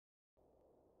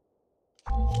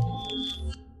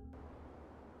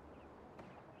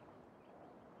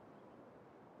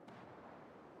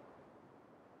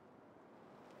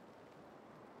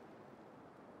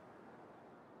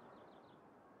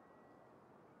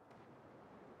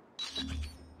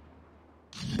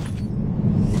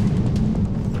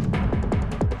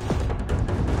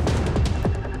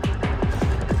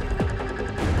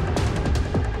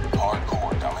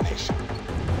Hardcore domination.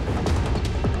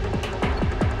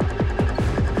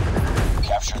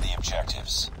 Capture the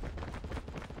objectives.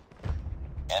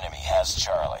 Enemy has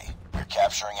Charlie. We're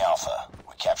capturing Alpha.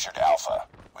 We captured Alpha.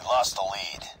 We lost the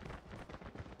lead.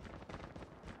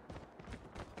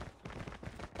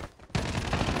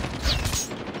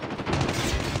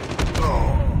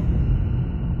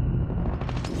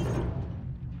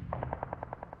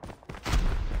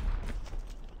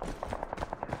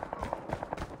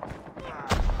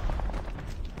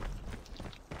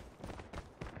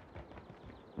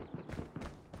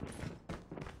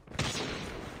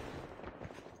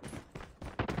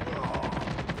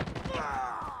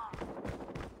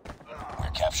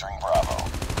 Capturing Bravo.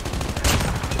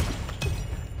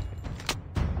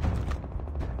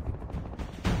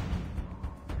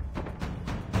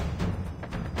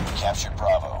 We captured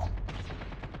Bravo.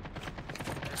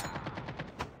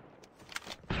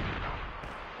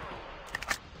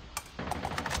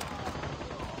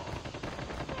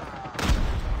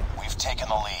 We've taken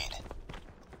the lead.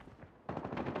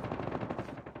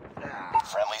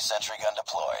 Friendly sentry gun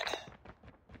deployed.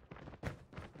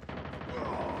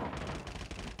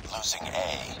 Losing A.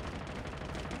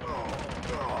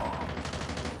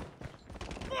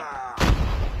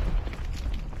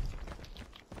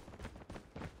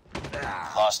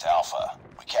 Lost Alpha.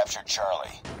 We captured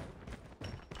Charlie.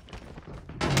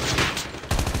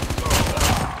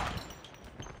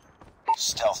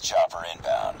 Stealth chopper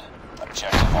inbound.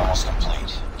 Objective almost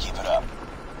complete. Keep it up.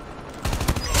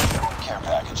 Care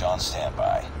package on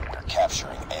standby. We're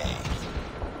capturing A.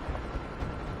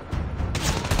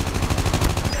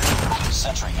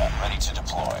 Sentry gun ready to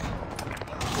deploy.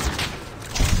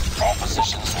 All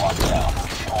positions locked down.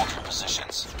 Hold your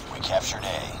positions. We captured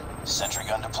A. Sentry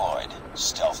gun deployed.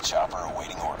 Stealth chopper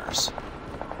awaiting orders.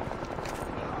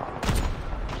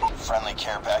 Friendly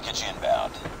care package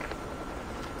inbound.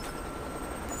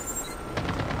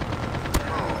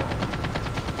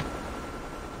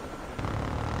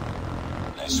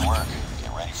 Nice work.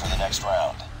 Get ready for the next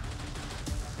round.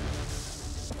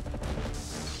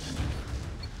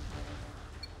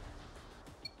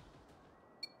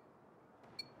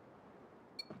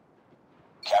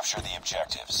 Capture the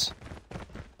objectives.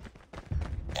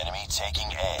 Enemy taking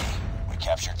A. We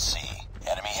captured C.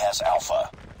 Enemy has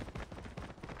Alpha.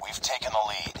 We've taken the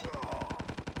lead.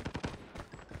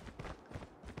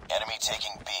 Enemy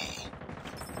taking B.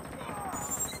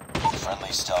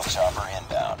 Friendly stealth chopper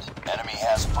inbound. Enemy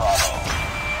has Bravo.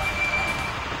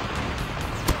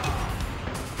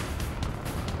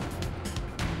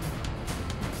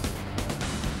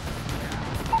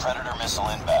 Predator missile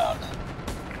inbound.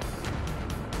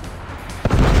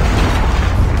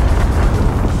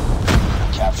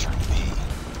 Captured B.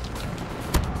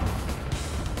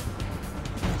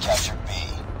 We captured B.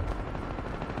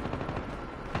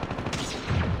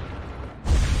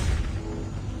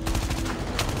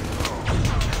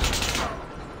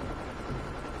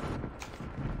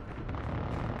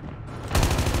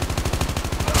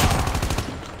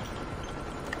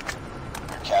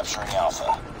 We're capturing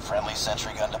Alpha. Friendly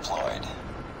sentry gun deployed.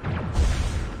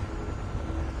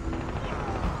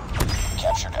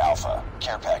 Captured Alpha.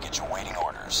 Care package awaiting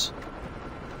orders.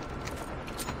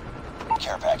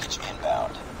 Care package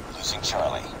inbound. Losing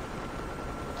Charlie.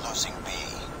 Losing B.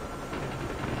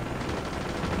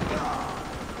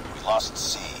 We lost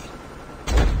C.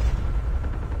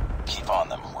 Keep on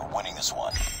them. We're winning this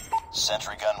one.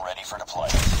 Sentry gun ready for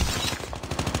deployment.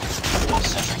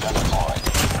 Sentry gun deployed.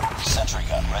 Sentry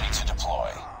gun ready to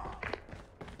deploy.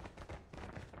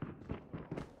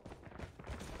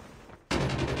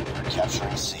 We're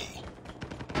capturing C.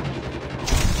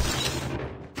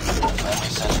 Friendly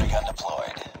sentry gun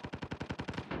deployed.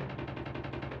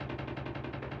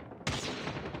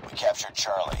 We captured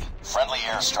Charlie. Friendly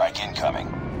airstrike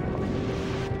incoming.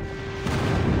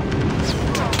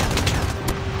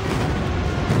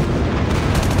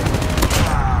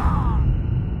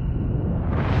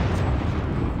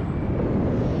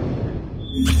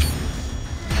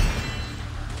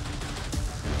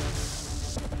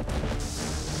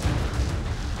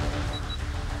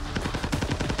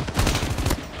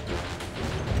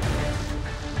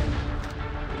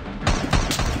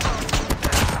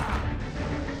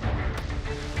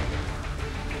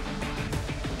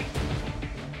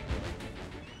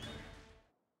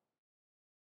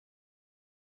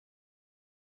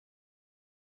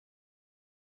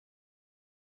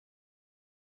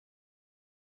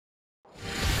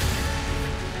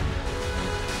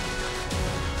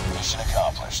 Mission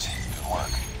accomplished. Good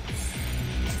work.